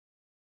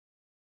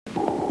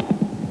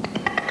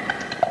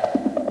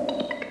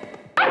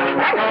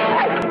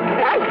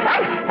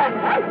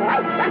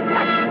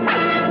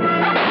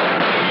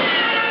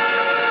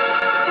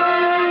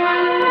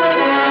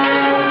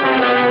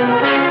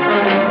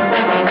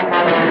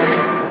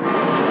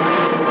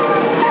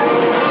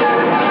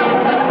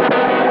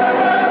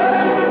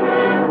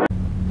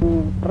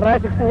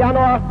31.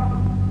 Januar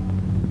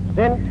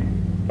sind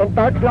in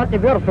Deutschland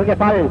die Würfel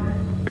gefallen.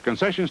 The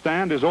concession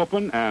stand is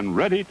open and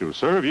ready to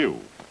serve you.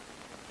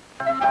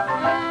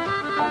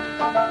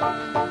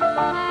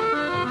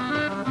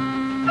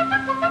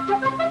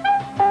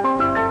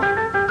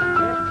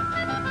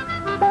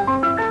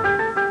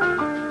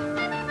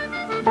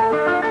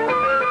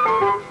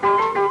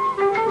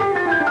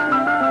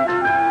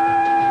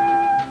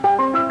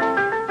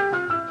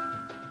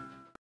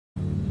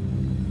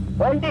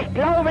 Und ich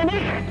glaube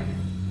nicht,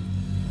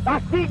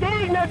 dass die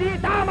Gegner, die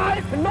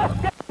damals noch...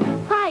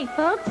 Hi,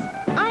 folks.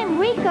 I'm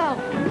Rico.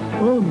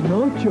 Oh,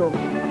 Nacho.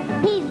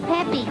 He's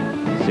Peppy.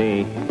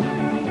 See?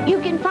 You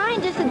can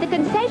find us at the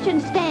concession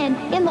stand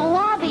in the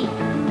lobby.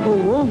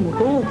 Along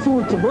with all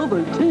sorts of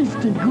other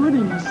tasty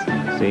goodies.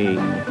 See?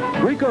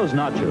 Rico's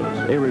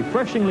Nachos, a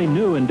refreshingly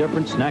new and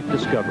different snack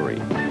discovery.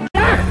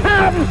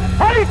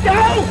 Heute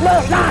auch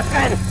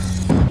loslassen!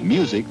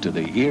 Music to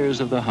the ears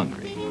of the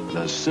hungry.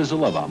 The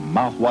sizzle of a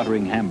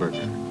mouth-watering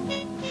hamburger.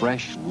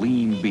 Fresh,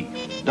 lean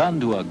beef, done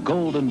to a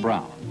golden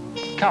brown,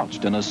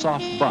 couched in a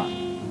soft bun,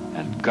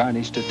 and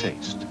garnished to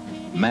taste.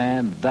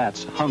 Man,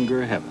 that's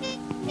hunger heaven.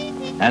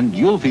 And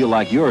you'll feel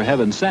like you're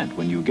heaven sent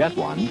when you get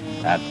one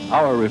at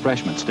our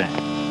refreshment stand.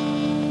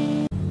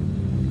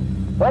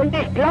 Und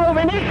ich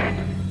glaube nicht,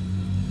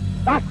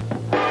 dass...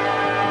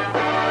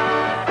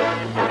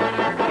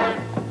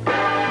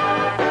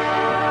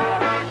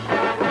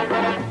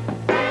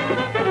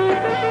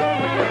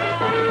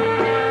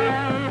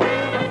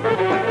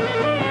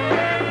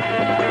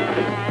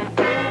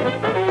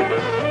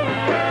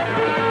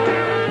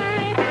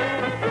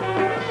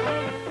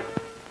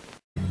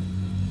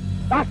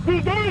 dass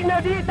die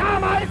Gegner, die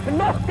damals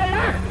noch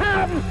gelacht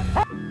haben...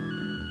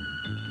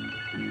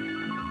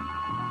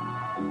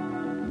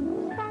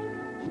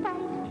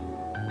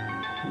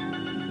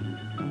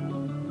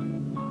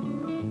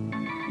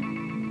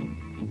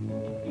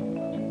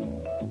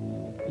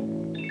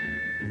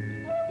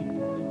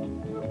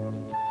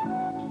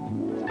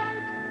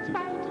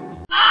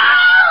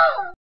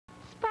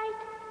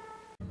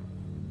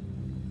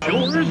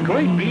 Sure is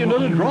great being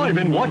at a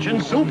drive-in watching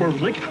Super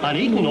Flick and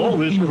eating all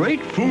this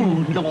great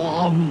food.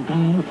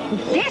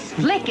 This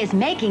flick is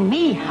making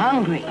me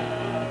hungry.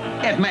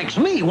 It makes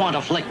me want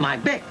to flick my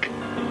bick.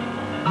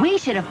 We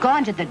should have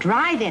gone to the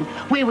drive-in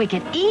where we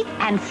could eat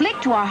and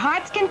flick to our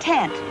heart's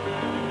content.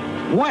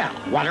 Well,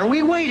 what are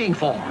we waiting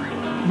for?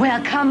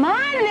 Well, come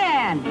on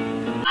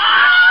then.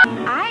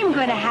 I'm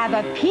going to have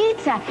a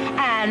pizza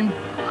and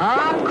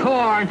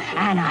popcorn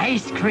and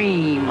ice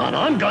cream. And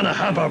I'm gonna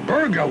have a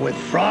burger with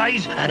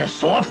fries and a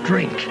soft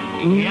drink.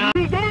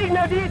 Die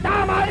Gegner, die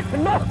damals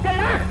noch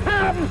gelacht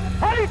haben,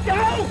 heute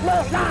auch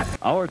loslassen!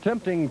 Our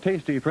tempting,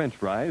 tasty French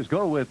fries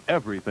go with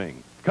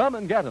everything. Come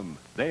and get them.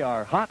 They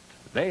are hot.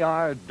 They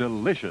are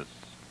delicious.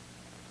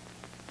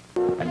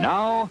 And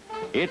now,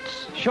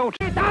 it's showtime.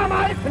 Die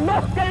damals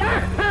noch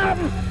gelacht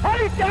haben,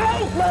 heute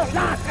auch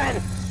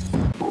loslassen!